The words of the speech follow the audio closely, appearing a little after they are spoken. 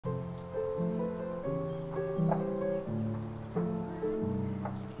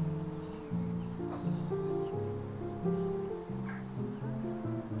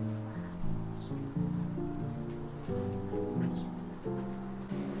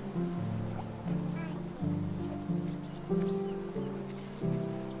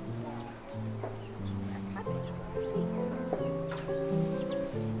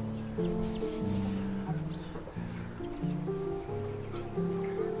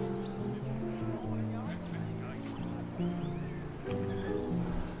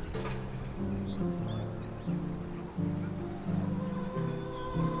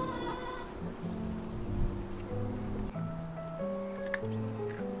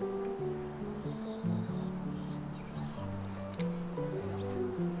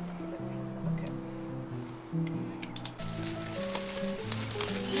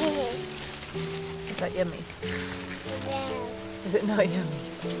it not yummy?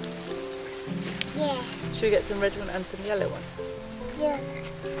 Yeah. Should we get some red one and some yellow one? Yeah.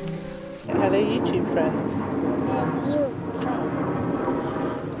 Hello YouTube friends. And you.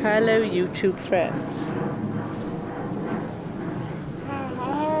 Hello YouTube friends.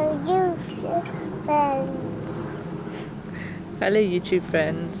 Hello YouTube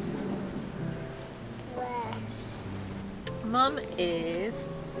friends. Mum is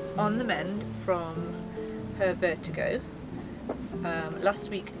on the mend from her vertigo. Last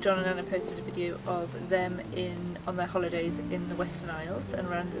week John and Anna posted a video of them on their holidays in the Western Isles and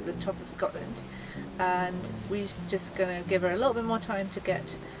around at the top of Scotland, and we're just going to give her a little bit more time to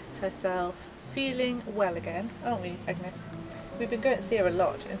get herself feeling well again, aren't we, Agnes? We've been going to see her a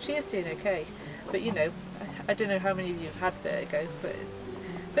lot and she is doing okay, but you know, I don't know how many of you have had vertigo, but it's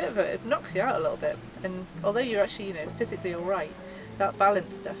a bit of it knocks you out a little bit, and although you're actually, you know, physically alright, that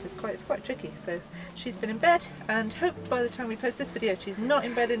balance stuff is quite tricky. So she's been in bed, and hope by the time we post this video she's not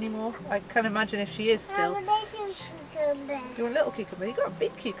in bed anymore. I can imagine if she is still. Do you want a little cucumber? You've got a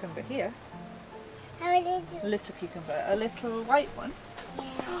big cucumber here. A little cucumber, a little white one.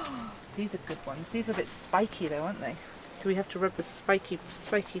 Yeah. These are good ones. These are a bit spiky though, aren't they? So we have to rub the spiky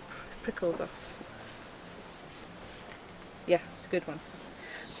prickles off. Yeah, it's a good one.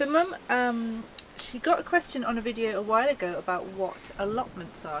 So Mum, she got a question on a video a while ago about what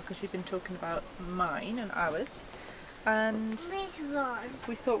allotments are, because she'd been talking about mine and ours, and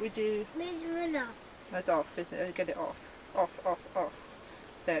we thought we'd do... That's off, isn't it? Get it off. Off.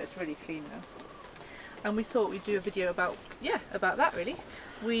 There, it's really clean now. And we thought we'd do a video about, yeah, about that really.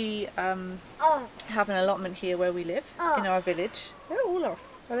 We have an allotment here where we live, in our village. They're all off.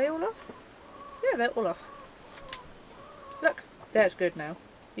 Are they all off? Yeah, they're all off. Look, there's good now.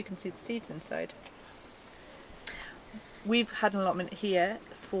 You can see the seeds inside. We've had an allotment here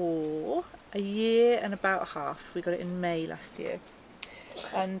for a year and about half. We got it in May last year.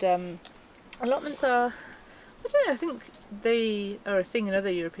 And allotments are, I don't know, I think they are a thing in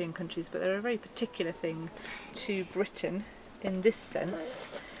other European countries, but they're a very particular thing to Britain in this sense,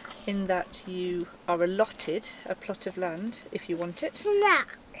 in that you are allotted a plot of land if you want it.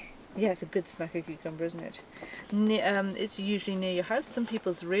 Snack. Yeah, it's a good snack of cucumber, isn't it? It's usually near your house. Some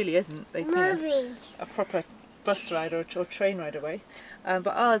people's really isn't. They, you know, a proper bus ride or train ride away. But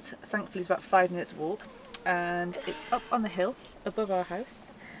ours, thankfully, is about 5 minutes walk, and it's up on the hill above our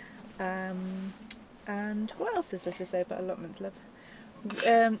house. And what else is there to say about allotments, love?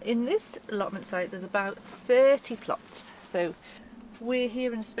 In this allotment site there's about 30 plots, so we're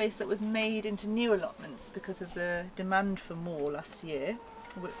here in a space that was made into new allotments because of the demand for more last year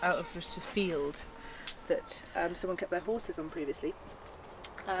out of just a field that someone kept their horses on previously.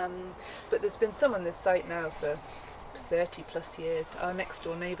 But there's been some on this site now for 30 plus years. Our next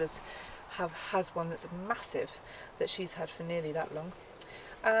door neighbours has one that's massive that she's had for nearly that long.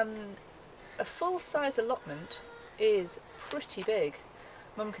 A full-size allotment is pretty big.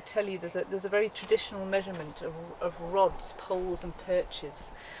 Mum could tell you there's a very traditional measurement of rods, poles and perches,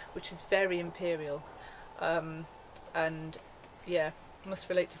 which is very imperial, and yeah, must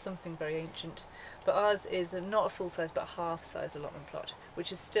relate to something very ancient. But ours is not a full-size but a half-size allotment plot,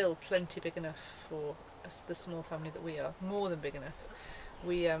 which is still plenty big enough for us, the small family that we are, more than big enough.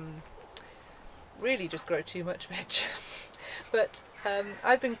 We really just grow too much veg. But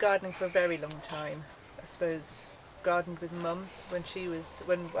I've been gardening for a very long time. I suppose gardened with Mum when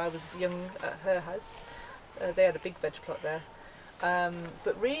I was young at her house. They had a big veg plot there.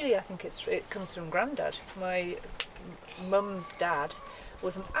 But really I think it comes from Grandad. My Mum's dad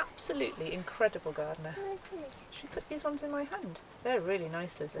was an absolutely incredible gardener. She put these ones in my hand. They're really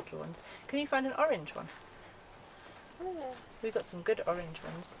nice, those little ones. Can you find an orange one? We got some good orange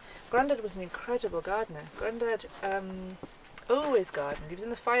ones. Grandad was an incredible gardener. Grandad always gardened. He was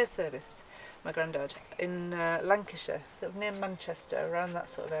in the fire service, my granddad, in Lancashire, sort of near Manchester, around that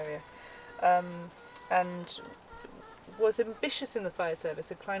sort of area, and was ambitious in the fire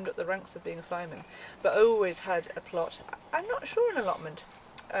service and climbed up the ranks of being a fireman, but always had a plot. I'm not sure an allotment,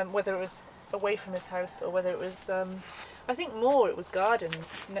 whether it was away from his house or whether it was, I think more it was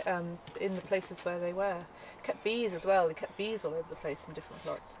gardens in the places where they were. He kept bees as well. He kept bees all over the place in different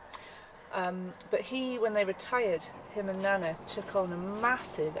plots. But when they retired, him and Nana took on a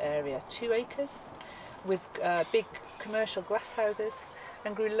massive area, 2 acres, with big commercial glass houses,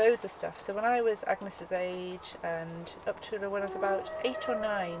 and grew loads of stuff. So when I was Agnes's age and up to when I was about 8 or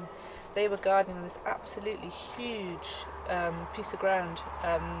 9, they were gardening on this absolutely huge piece of ground,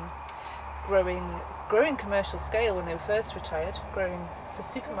 growing commercial scale when they were first retired, growing for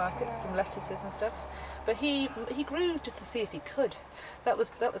supermarkets, some lettuces and stuff. But he grew just to see if he could. That was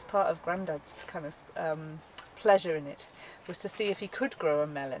part of Grandad's kind of pleasure in it was to see if he could grow a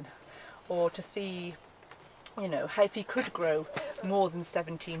melon, or to see, you know, how if he could grow more than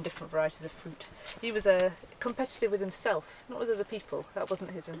 17 different varieties of fruit. He was competitive with himself, not with other people. That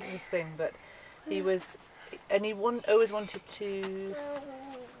wasn't his thing, but he was, and he always wanted to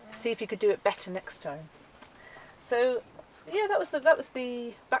see if he could do it better next time. So yeah, that was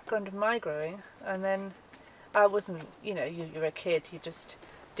the background of my growing. And then I wasn't, you know, you're a kid, you're just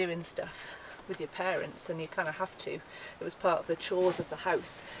doing stuff with your parents, and you kind of have to. It was part of the chores of the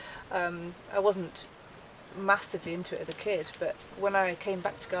house. I wasn't massively into it as a kid, but when I came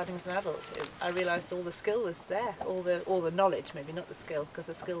back to gardening as an adult, I realised all the skill was there, all the knowledge, maybe not the skill, because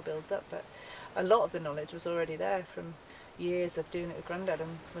the skill builds up, but a lot of the knowledge was already there from years of doing it with Grandad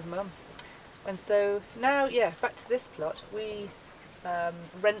and with Mum. And so now, yeah, back to this plot. We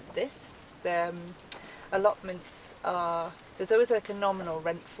rent this. The allotments are, there's always like a nominal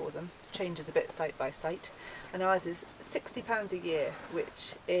rent for them, changes a bit site by site, and ours is £60 a year,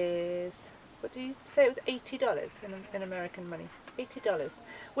 which is, what did you say, it was $80 in American money? $80,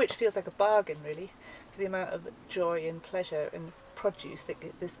 which feels like a bargain really for the amount of joy and pleasure and produce that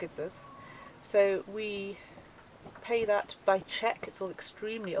this gives us. So we pay that by cheque. It's all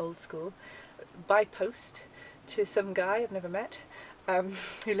extremely old school, by post to some guy I've never met,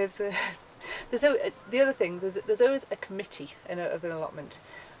 who lives the other thing, there's always a committee of an allotment,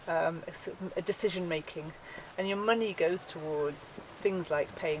 a decision making, and your money goes towards things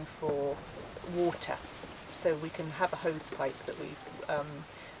like paying for water, so we can have a hose pipe that we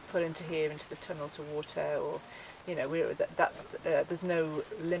put into here, into the tunnel to water, or, you know, there's no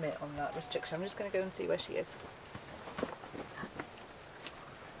limit on that restriction. I'm just going to go and see where she is.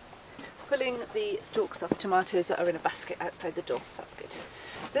 Pulling the stalks off tomatoes that are in a basket outside the door. That's good.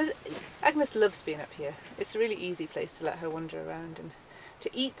 Agnes loves being up here. It's a really easy place to let her wander around and to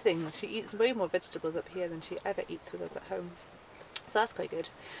eat things. She eats way more vegetables up here than she ever eats with us at home. So that's quite good.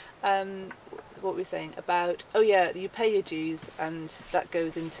 What were we saying about, oh yeah, you pay your dues, and that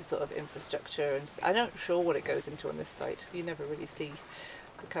goes into sort of infrastructure, and I'm not sure what it goes into on this site. You never really see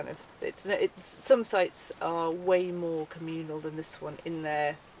the kind of, some sites are way more communal than this one in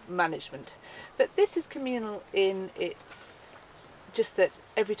their management, but this is communal in its just that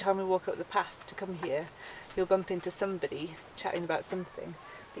every time we walk up the path to come here, you'll bump into somebody chatting about something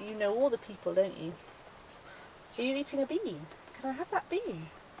that, you know all the people, don't you? Are you eating a bean? Can I have that bean?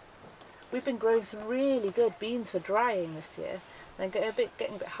 We've been growing some really good beans for drying this year. They're getting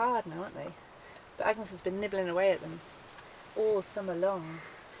a bit hard now, aren't they? But Agnes has been nibbling away at them all summer long.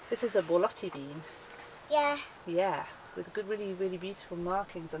 This is a borlotti bean. Yeah. Yeah, with good, really, really beautiful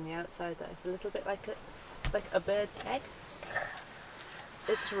markings on the outside. That is a little bit like a bird's egg.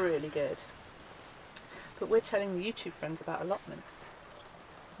 It's really good. But we're telling the YouTube friends about allotments,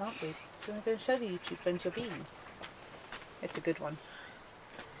 aren't we? Do you want to go and show the YouTube friends your bean? It's a good one.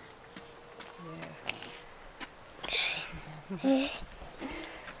 Yeah.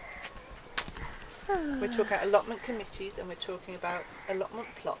 We're talking about allotment committees, and we're talking about allotment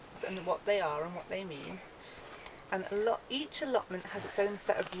plots and what they are and what they mean. And each allotment has its own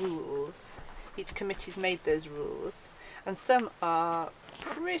set of rules. Each committee's made those rules, and some are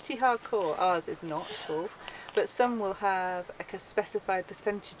pretty hardcore. Ours is not at all, but some will have like a specified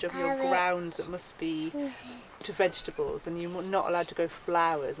percentage of your ground that must be to vegetables, and you're not allowed to grow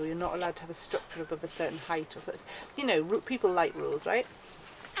flowers, or you're not allowed to have a structure above a certain height, or something. You know, people like rules, right?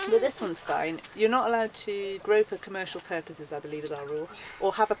 But this one's fine. You're not allowed to grow for commercial purposes, I believe is our rule,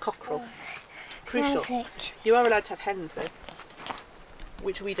 or have a cockerel. Crucial. You are allowed to have hens though,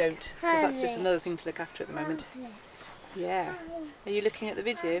 which we don't, because that's just another thing to look after at the moment. Yeah. Are you looking at the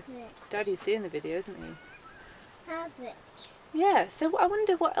video? Daddy's doing the video, isn't he? Yeah, so I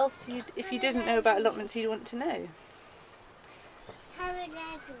wonder what else if you didn't know about allotments, you'd want to know.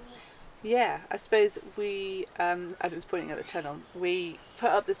 Yeah, I suppose we, Adam's pointing at the tunnel, we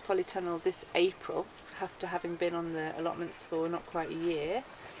put up this polytunnel this April, after having been on the allotments for not quite a year,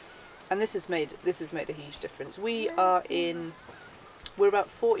 and this has made a huge difference. We're about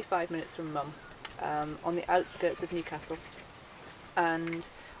 45 minutes from Mum, on the outskirts of Newcastle, and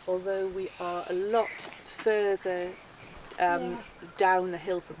although we are a lot further down the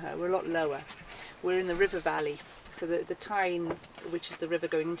hill from her, we're a lot lower. We're in the river valley, so the Tyne, which is the river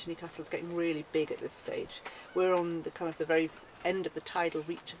going into Newcastle, is getting really big at this stage. We're on the kind of the very end of the tidal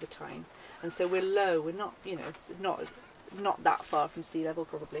reach of the Tyne, and so we're low. We're not, you know, not that far from sea level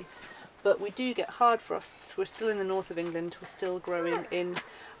probably, but we do get hard frosts. We're still in the north of England. We're still growing in,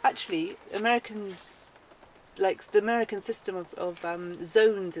 actually, Americans. Like the American system of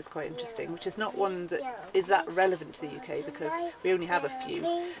zones is quite interesting, which is not one that is that relevant to the UK, because we only have a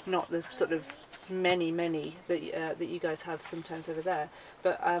few, not the sort of many that you guys have sometimes over there.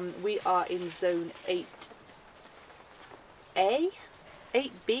 But we are in zone 8A,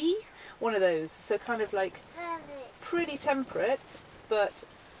 8B, one of those. So kind of like pretty temperate, but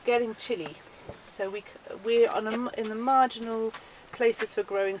getting chilly. So we're in the marginal places for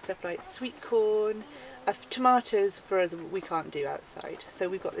growing stuff like sweet corn. Tomatoes for us we can't do outside, so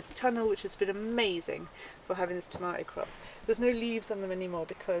we've got this tunnel which has been amazing for having this tomato crop. There's no leaves on them anymore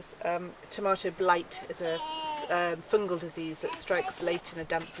because tomato blight is a fungal disease that strikes late in a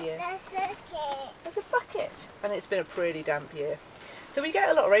damp year. There's a bucket, and it's been a pretty damp year. So we get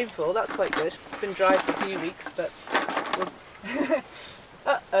a lot of rainfall, that's quite good. It's been dry for a few weeks, but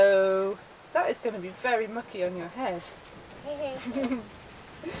uh-oh, that is going to be very mucky on your head.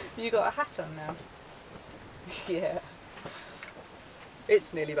 You got a hat on now. Yeah,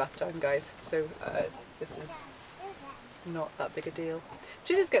 it's nearly bath time, guys, so this is not that big a deal.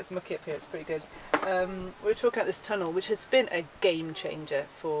 She just gets mucky up here, it's pretty good. We're talking about this tunnel, which has been a game changer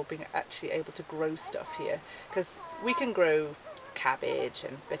for being actually able to grow stuff here, because we can grow cabbage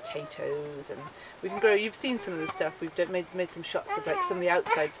and potatoes, and we can grow, you've seen some of the stuff, we've made some shots of like some of the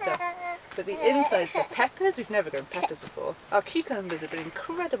outside stuff, but the inside stuff, peppers, we've never grown peppers before. Our cucumbers have been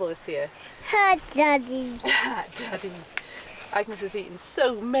incredible this year. Hi, Daddy. Daddy. Agnes has eaten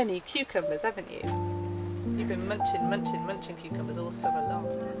so many cucumbers, haven't you? You've been munching cucumbers all summer long.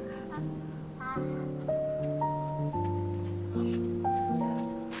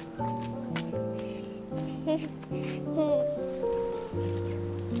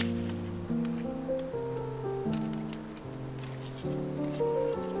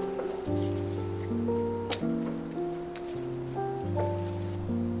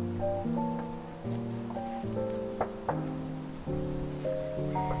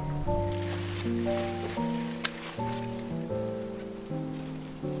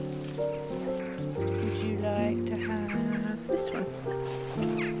 This one.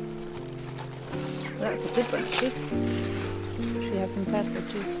 That's a good one actually. Should have some purple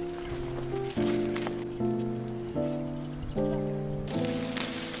too.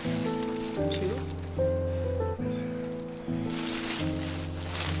 Two.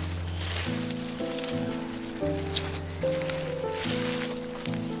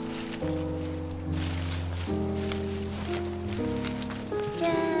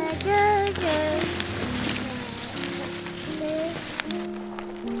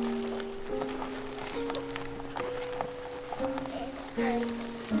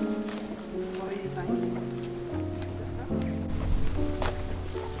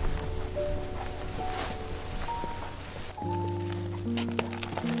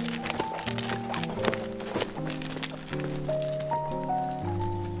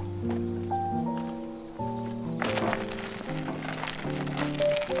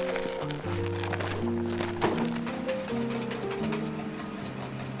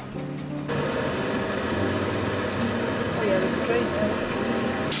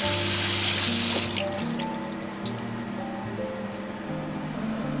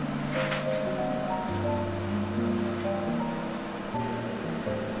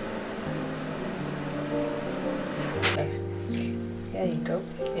 There you go,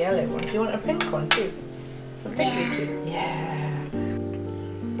 the yellow one. Do you want a pink one too? A pink one too? Yeah.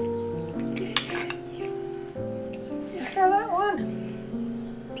 Look at that one.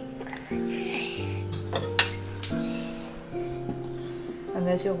 And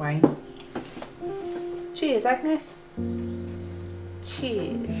there's your wine. Cheers, Agnes.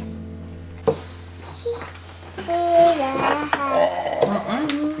 Cheers.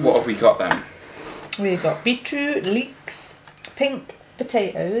 What have we got then? We've got beetroot, leeks, pink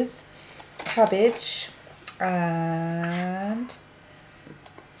potatoes, cabbage, and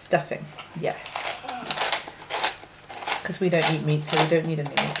stuffing. Yes. Because we don't eat meat, so we don't need any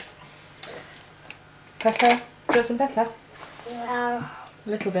meat. Pepper. Do you want some pepper? Yeah. A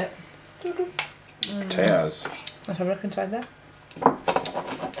little bit. Potatoes. Let's have a look inside there.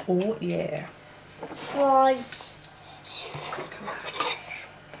 Oh yeah. Fries.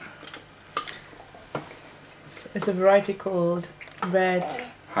 It's a variety called Red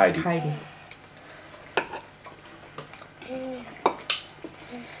Heidi.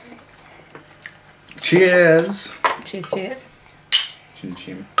 Cheers. Cheers, cheers. Chin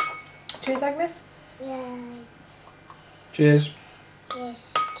chin. Cheers, Agnes. Yeah. Cheers.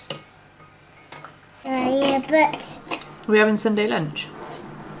 Yes. Yeah, but We're having Sunday lunch,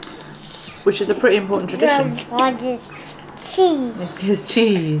 which is a pretty important tradition. what is cheese? It's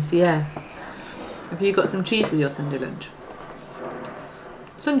cheese, yeah. Have you got some cheese with your Sunday lunch?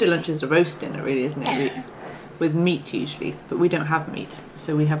 Sunday lunch is a roast dinner, really, isn't it? with meat usually, but we don't have meat,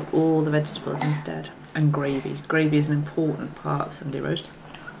 so we have all the vegetables instead, and gravy. Gravy is an important part of Sunday roast.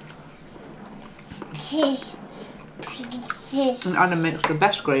 And Anna makes the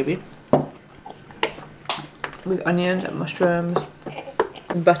best gravy with onions and mushrooms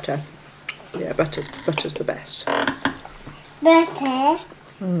and butter. Yeah, butter's the best. Butter.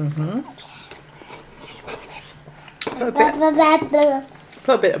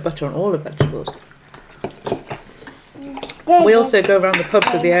 Put a bit of butter on all the vegetables. We also go around the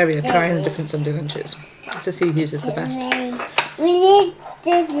pubs of the area trying the different Sunday lunches to see whose is the best.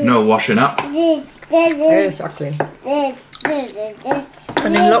 No washing up. Exactly.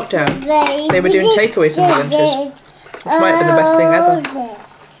 And in lockdown, they were doing takeaway Sunday lunches, which might have been the best thing ever.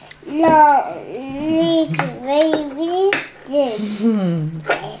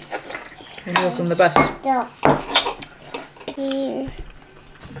 And yours on the best.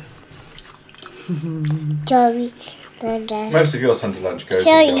 Sorry, Panda. Most of your Sunday lunch goes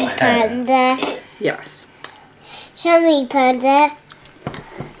Sorry, in your hair. Panda. Yes. Sorry, Panda.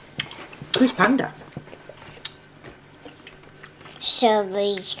 Who's Panda?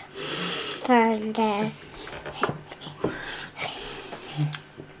 Sorry, Panda.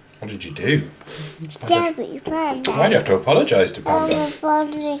 What did you do? Sorry, Panda. Why do you have to apologise to Panda?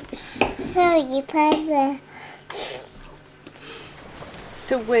 Oh, sorry, Panda.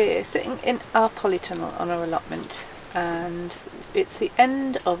 So we're sitting in our polytunnel on our allotment, and it's the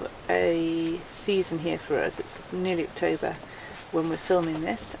end of a season here for us. It's nearly October when we're filming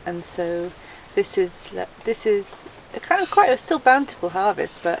this, and so this is a kind of quite a still bountiful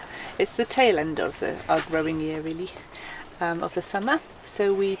harvest, but it's the tail end of our growing year really, of the summer.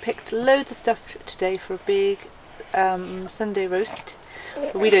 So we picked loads of stuff today for a big Sunday roast.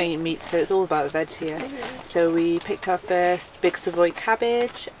 We don't eat meat, so it's all about the veg here. So we picked our first big Savoy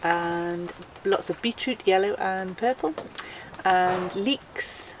cabbage and lots of beetroot, yellow and purple, and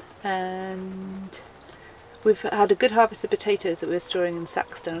leeks, and we've had a good harvest of potatoes that we're storing in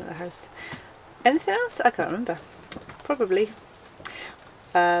sacks down at the house. Anything else? I can't remember. Probably.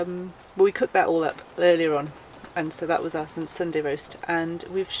 But we cooked that all up earlier on, and so that was our Sunday roast. And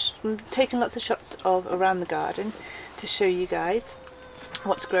we've taken lots of shots of around the garden to show you guys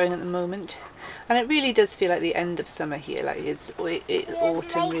what's growing at the moment, and it really does feel like the end of summer here, like it's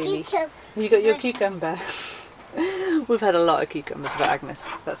autumn really. You got your cucumber. We've had a lot of cucumbers for Agnes,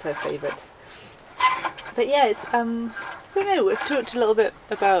 that's her favourite. But yeah, it's I don't know, we've talked a little bit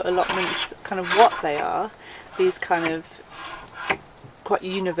about allotments, kind of what they are, these kind of quite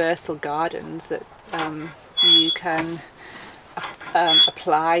universal gardens that you can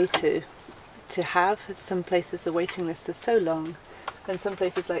apply to have. Some places the waiting lists are so long, and some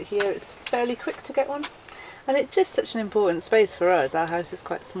places like here it's fairly quick to get one, and it's just such an important space for us. Our house is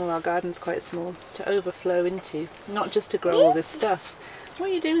quite small, our garden's quite small, to overflow into, not just to grow all this stuff. What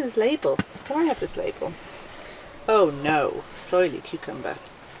are you doing with this label? Can I have this label? Oh no, soily cucumber.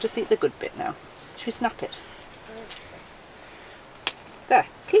 Just eat the good bit now. Should we snap it? There,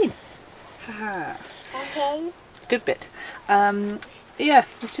 clean. Haha. Okay. Good bit. Yeah,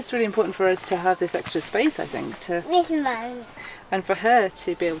 it's just really important for us to have this extra space, I think, This one. and for her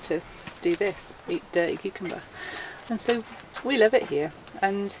to be able to do this, eat dirty cucumber. And so we love it here.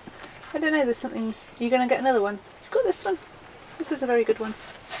 And I don't know, there's something. You're going to get another one. You've got this one. This is a very good one.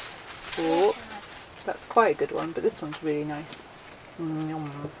 Oh, that's quite a good one, but this one's really nice.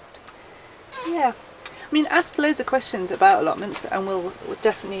 Yeah. I mean, ask loads of questions about allotments and we'll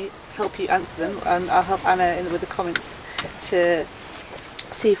definitely help you answer them. I'll help Anna with the comments to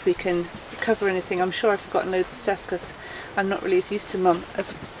see if we can cover anything. I'm sure I've forgotten loads of stuff because I'm not really as used to Mum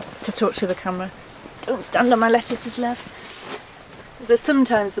as to talk to the camera. Don't stand on my lettuces, love. There's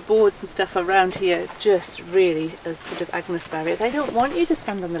sometimes the boards and stuff around here just really as sort of Agnes barriers. I don't want you to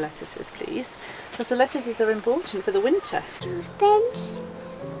stand on the lettuces, please, because the lettuces are important for the winter. Friends.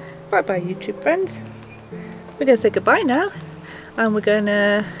 Bye bye YouTube friends. We're going to say goodbye now, and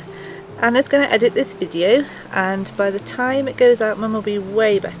Anna's going to edit this video, and by the time it goes out Mum will be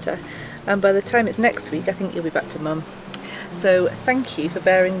way better, and by the time it's next week I think you'll be back to Mum. So thank you for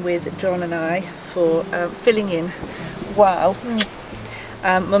bearing with John and I for filling in. Wow.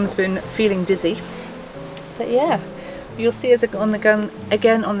 Mum's been feeling dizzy, but yeah, you'll see us on the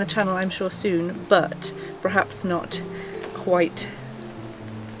again on the channel I'm sure soon, but perhaps not quite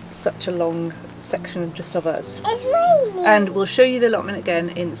such a long section just of us. It's raining. And we'll show you the allotment again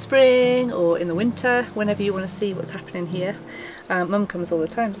in the spring or in the winter, whenever you want to see what's happening here. Mum comes all the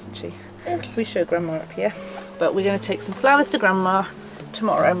time, doesn't she? Okay. We show Grandma up here, but we're going to take some flowers to Grandma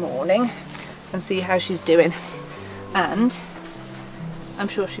tomorrow morning and see how she's doing. And I'm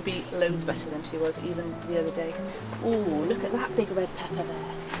sure she'd be loads better than she was even the other day. Oh, look at that big red pepper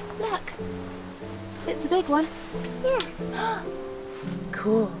there. Look, it's a big one. Yeah.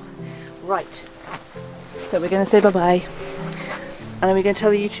 Cool. Right, so we're going to say bye-bye. And then we're going to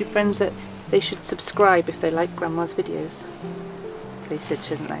tell the YouTube friends that they should subscribe if they like Grandma's videos. They should,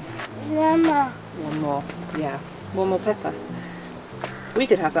 shouldn't they? Mama. One more, yeah. One more pepper. We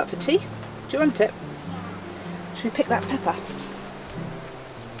could have that for tea. Do you want it? Should we pick that pepper?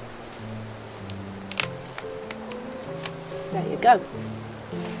 There you go.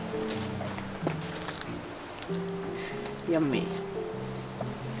 Yummy.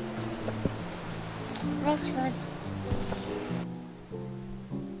 This one.